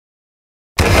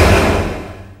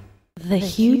The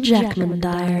Hugh Jackman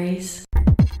Diaries.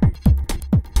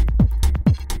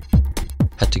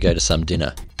 Had to go to some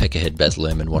dinner. Peckerhead Baz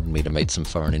Luhrmann wanted me to meet some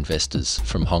foreign investors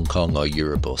from Hong Kong or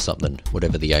Europe or something,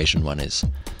 whatever the Asian one is.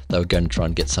 They were going to try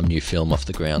and get some new film off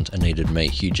the ground and needed me,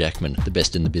 Hugh Jackman, the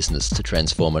best in the business, to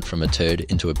transform it from a turd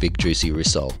into a big juicy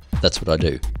rissole. That's what I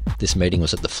do. This meeting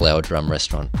was at the Flower Drum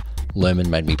restaurant. Luhrmann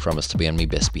made me promise to be on my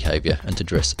best behaviour and to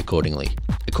dress accordingly.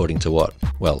 According to what?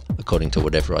 Well, according to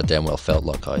whatever I damn well felt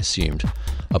like I assumed.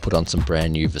 I put on some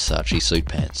brand new Versace suit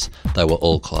pants. They were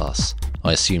all class.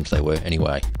 I assumed they were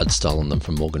anyway. I'd stolen them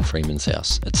from Morgan Freeman's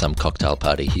house at some cocktail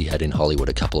party he had in Hollywood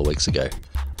a couple of weeks ago.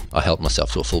 I helped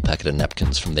myself to a full packet of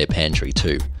napkins from their pantry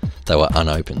too. They were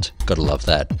unopened. Gotta love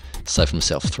that. Saved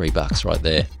myself $3 right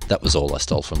there. That was all I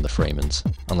stole from the Freemans.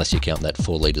 Unless you count that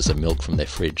 4 litres of milk from their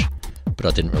fridge. But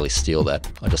I didn't really steal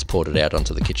that. I just poured it out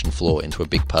onto the kitchen floor into a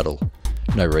big puddle.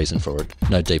 No reason for it.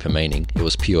 No deeper meaning. It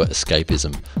was pure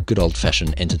escapism. Good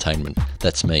old-fashioned entertainment.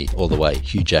 That's me, all the way.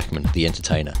 Hugh Jackman, the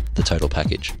entertainer. The total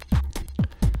package.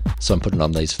 So I'm putting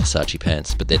on these Versace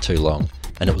pants, but they're too long.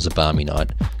 And it was a balmy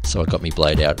night, so I got me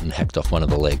blade out and hacked off one of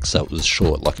the legs so it was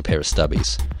short like a pair of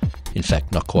stubbies. In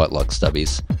fact, not quite like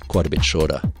stubbies. Quite a bit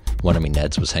shorter. One of me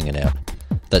nads was hanging out.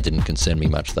 That didn't concern me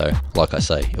much though. Like I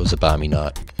say, it was a balmy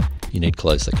night. You need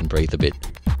clothes that can breathe a bit.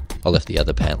 I left the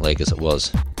other pant leg as it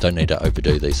was. Don't need to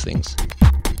overdo these things.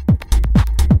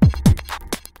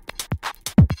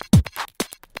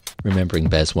 Remembering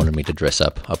Baz wanted me to dress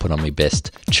up, I put on my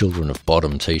best Children of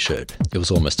Bottom t-shirt. It was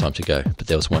almost time to go, but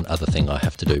there was one other thing I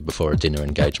have to do before a dinner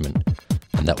engagement,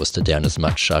 and that was to down as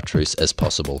much chartreuse as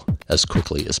possible, as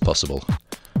quickly as possible.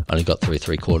 I only got through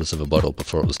 3/4 of a bottle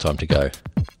before it was time to go.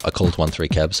 I called 1-3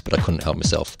 cabs, but I couldn't help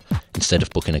myself. Instead of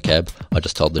booking a cab, I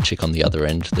just told the chick on the other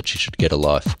end that she should get a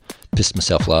life, pissed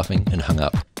myself laughing and hung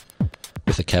up.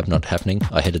 With the cab not happening,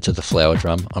 I headed to the Flower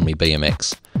Drum on my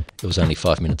BMX. It was only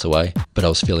 5 minutes away, but I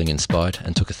was feeling inspired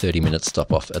and took a 30-minute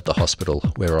stop off at the hospital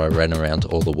where I ran around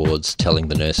all the wards telling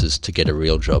the nurses to get a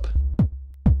real job.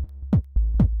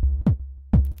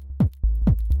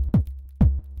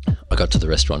 I got to the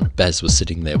restaurant. Baz was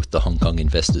sitting there with the Hong Kong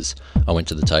investors. I went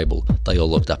to the table. They all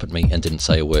looked up at me and didn't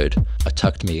say a word. I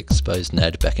tucked me exposed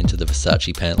nad back into the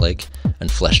Versace pant leg and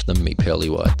flashed them me pearly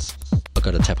whites. I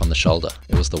got a tap on the shoulder.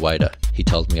 It was the waiter. He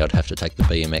told me I'd have to take the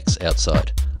BMX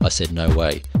outside. I said no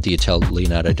way. Do you tell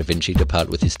Leonardo da Vinci to part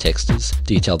with his texters?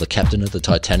 Do you tell the captain of the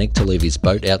Titanic to leave his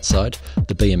boat outside?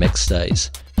 The BMX stays.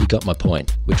 He got my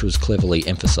point, which was cleverly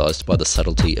emphasised by the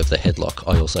subtlety of the headlock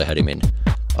I also had him in.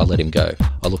 I let him go.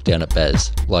 I looked down at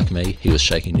Baz. Like me, he was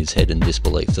shaking his head in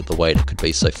disbelief that the waiter could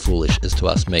be so foolish as to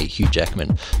ask me, Hugh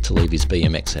Jackman, to leave his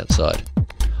BMX outside.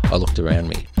 I looked around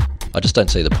me. I just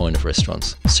don't see the point of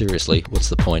restaurants. Seriously, what's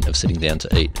the point of sitting down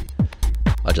to eat?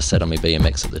 I just sat on my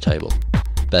BMX at the table.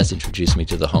 Baz introduced me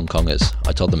to the Hong Kongers.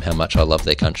 I told them how much I love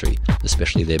their country,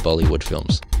 especially their Bollywood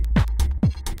films.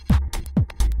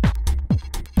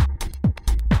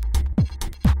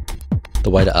 The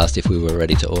waiter asked if we were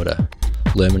ready to order.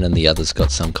 Luhrmann and the others got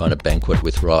some kind of banquet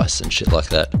with rice and shit like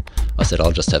that. I said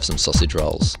I'll just have some sausage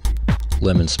rolls.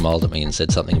 Luhrmann smiled at me and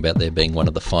said something about there being one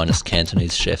of the finest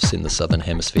Cantonese chefs in the Southern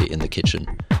Hemisphere in the kitchen.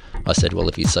 I said, well,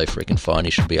 if he's so freaking fine,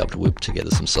 he should be able to whip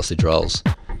together some sausage rolls.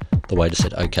 The waiter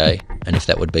said, okay, and if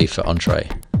that would be for entree.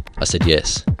 I said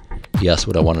yes. He asked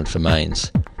what I wanted for mains.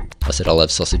 I said I'll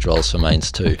have sausage rolls for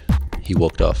mains too. He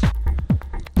walked off.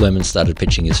 Luhrmann started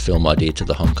pitching his film idea to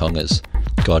the Hong Kongers.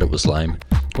 God, it was lame.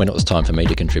 When it was time for me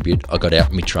to contribute, I got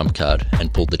out my trump card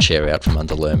and pulled the chair out from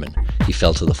under Luhrmann. He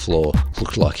fell to the floor,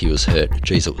 looked like he was hurt.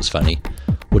 Geez, it was funny.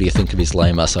 What do you think of his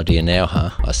lame-ass idea now,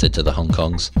 huh? I said to the Hong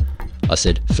Kongs. I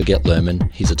said, forget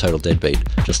Luhrmann, he's a total deadbeat.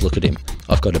 Just look at him.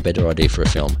 I've got a better idea for a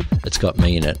film. It's got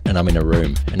me in it, and I'm in a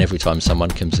room, and every time someone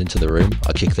comes into the room,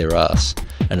 I kick their ass.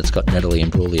 And it's got Natalie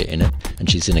Imbruglia in it, and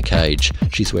she's in a cage.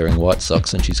 She's wearing white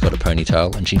socks, and she's got a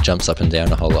ponytail, and she jumps up and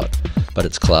down a whole lot. But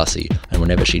it's classy, and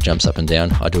whenever she jumps up and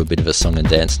down, I do a bit of a song and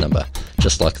dance number,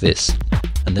 just like this.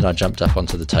 And then I jumped up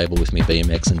onto the table with me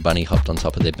BMX and bunny hopped on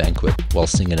top of their banquet while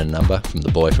singing a number from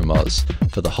The Boy from Oz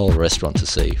for the whole restaurant to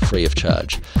see, free of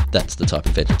charge. That's the type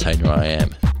of entertainer I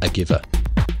am, a giver.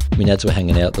 My nads were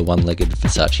hanging out the one-legged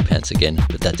Versace pants again,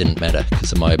 but that didn't matter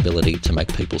because of my ability to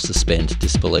make people suspend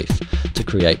disbelief, to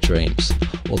create dreams.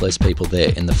 All those people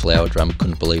there in the Flower Drum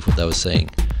couldn't believe what they were seeing.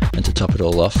 And to top it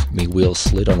all off, me wheel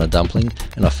slid on a dumpling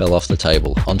and I fell off the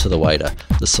table, onto the waiter.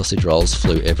 The sausage rolls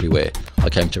flew everywhere. I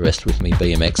came to rest with me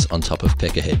BMX on top of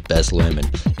Peckerhead Baz Luhrmann.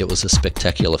 It was a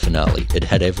spectacular finale. It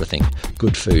had everything.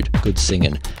 Good food, good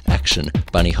singing, action,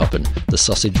 bunny hopping. The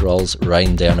sausage rolls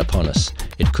rained down upon us.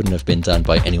 It couldn't have been done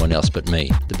by anyone else but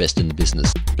me, the best in the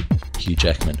business, Hugh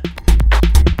Jackman.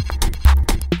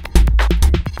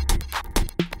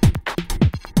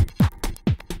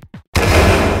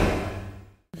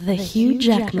 The Hugh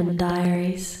Jackman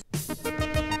Diaries.